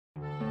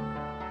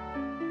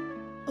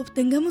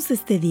Obtengamos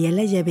este día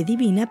la llave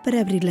divina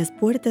para abrir las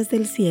puertas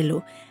del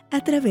cielo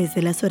a través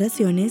de las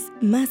oraciones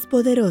más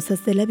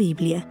poderosas de la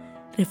Biblia.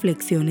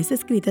 Reflexiones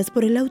escritas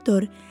por el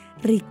autor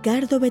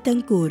Ricardo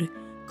Betancourt.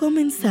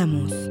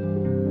 Comenzamos.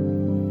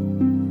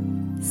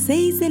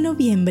 6 de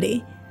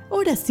noviembre.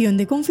 Oración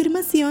de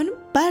confirmación,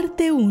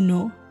 parte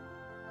 1.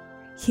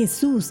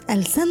 Jesús,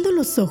 alzando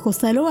los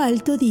ojos a lo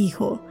alto,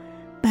 dijo: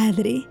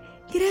 Padre,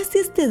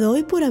 gracias te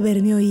doy por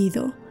haberme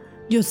oído.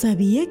 Yo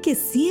sabía que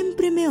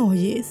siempre me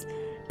oyes,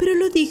 pero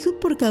lo dijo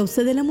por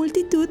causa de la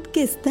multitud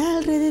que está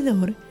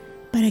alrededor,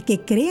 para que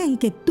crean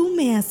que tú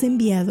me has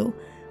enviado.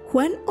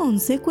 Juan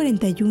 11,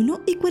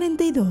 41 y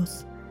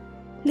 42.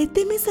 ¿Le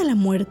temes a la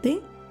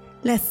muerte?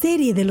 La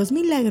serie de los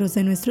milagros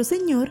de nuestro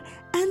Señor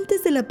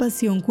antes de la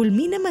pasión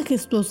culmina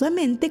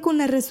majestuosamente con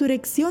la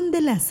resurrección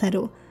de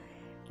Lázaro.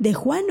 De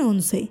Juan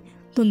 11,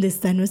 donde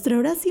está nuestra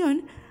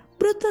oración,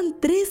 brotan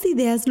 3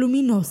 ideas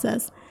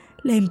luminosas: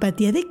 la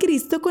empatía de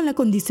Cristo con la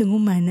condición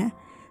humana,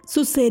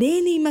 su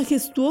serena y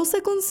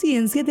majestuosa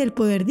conciencia del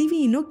poder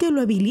divino que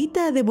lo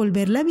habilita a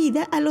devolver la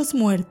vida a los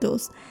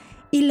muertos,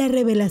 y la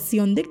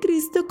revelación de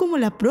Cristo como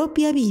la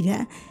propia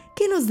vida,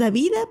 que nos da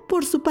vida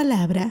por su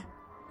palabra.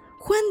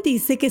 Juan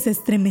dice que se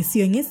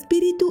estremeció en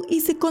espíritu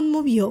y se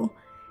conmovió.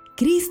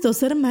 Cristo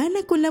se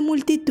hermana con la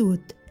multitud.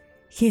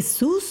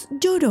 Jesús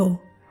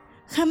lloró.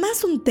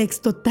 Jamás un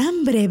texto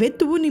tan breve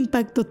tuvo un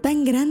impacto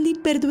tan grande y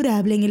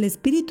perdurable en el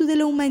espíritu de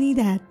la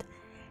humanidad.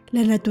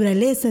 La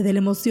naturaleza de la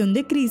emoción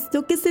de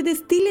Cristo, que se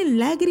destila en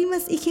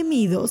lágrimas y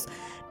gemidos,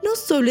 no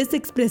solo es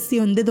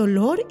expresión de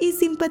dolor y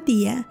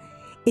simpatía,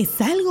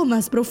 es algo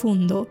más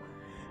profundo.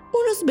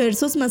 Unos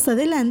versos más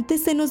adelante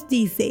se nos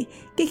dice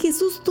que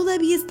Jesús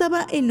todavía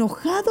estaba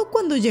enojado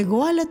cuando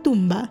llegó a la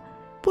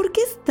tumba. ¿Por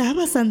qué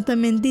estaba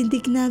santamente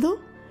indignado?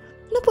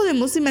 No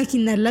podemos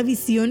imaginar la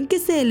visión que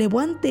se elevó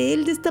ante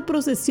él de esta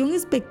procesión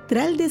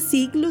espectral de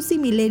siglos y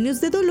milenios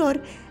de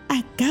dolor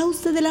a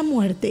causa de la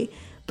muerte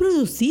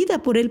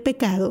producida por el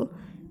pecado.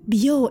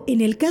 Vio,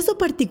 en el caso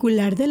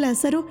particular de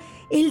Lázaro,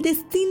 el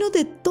destino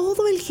de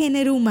todo el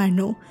género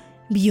humano.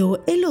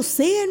 Vio el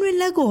océano en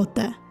la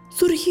gota.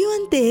 Surgió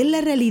ante él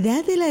la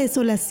realidad de la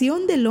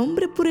desolación del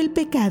hombre por el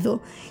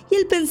pecado y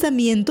el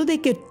pensamiento de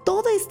que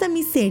toda esta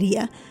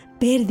miseria,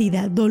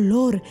 pérdida,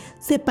 dolor,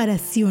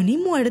 separación y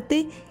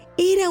muerte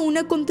era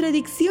una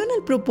contradicción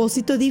al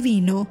propósito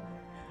divino.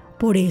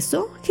 Por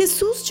eso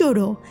Jesús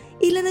lloró,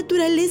 y la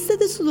naturaleza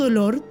de su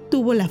dolor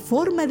tuvo la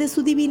forma de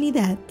su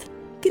divinidad.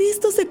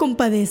 Cristo se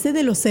compadece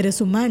de los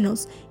seres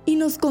humanos y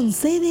nos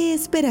concede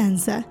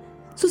esperanza.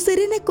 Su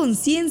serena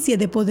conciencia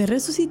de poder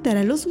resucitar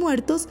a los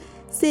muertos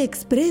se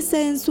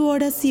expresa en su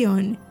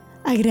oración.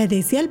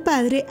 Agradece al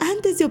Padre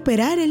antes de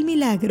operar el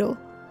milagro.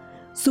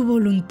 Su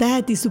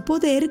voluntad y su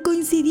poder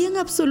coincidían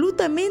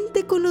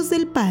absolutamente con los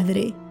del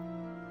Padre.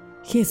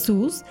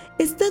 Jesús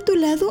está a tu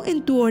lado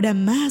en tu hora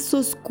más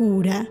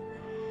oscura.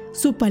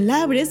 Su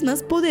palabra es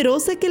más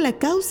poderosa que la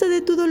causa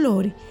de tu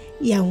dolor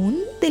y aún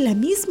de la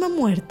misma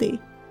muerte.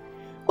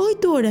 Hoy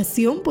tu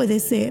oración puede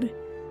ser: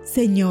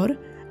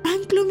 Señor,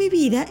 anclo mi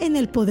vida en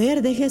el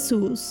poder de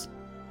Jesús.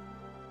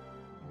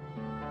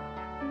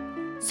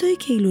 Soy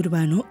Keila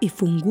Urbano y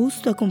fue un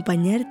gusto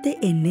acompañarte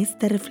en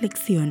esta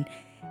reflexión.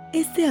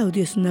 Este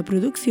audio es una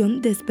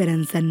producción de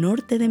Esperanza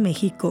Norte de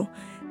México,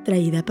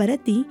 traída para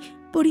ti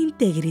por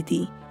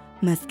Integrity,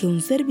 más que un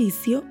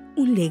servicio,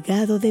 un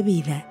legado de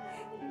vida.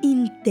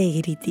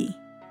 Integrity.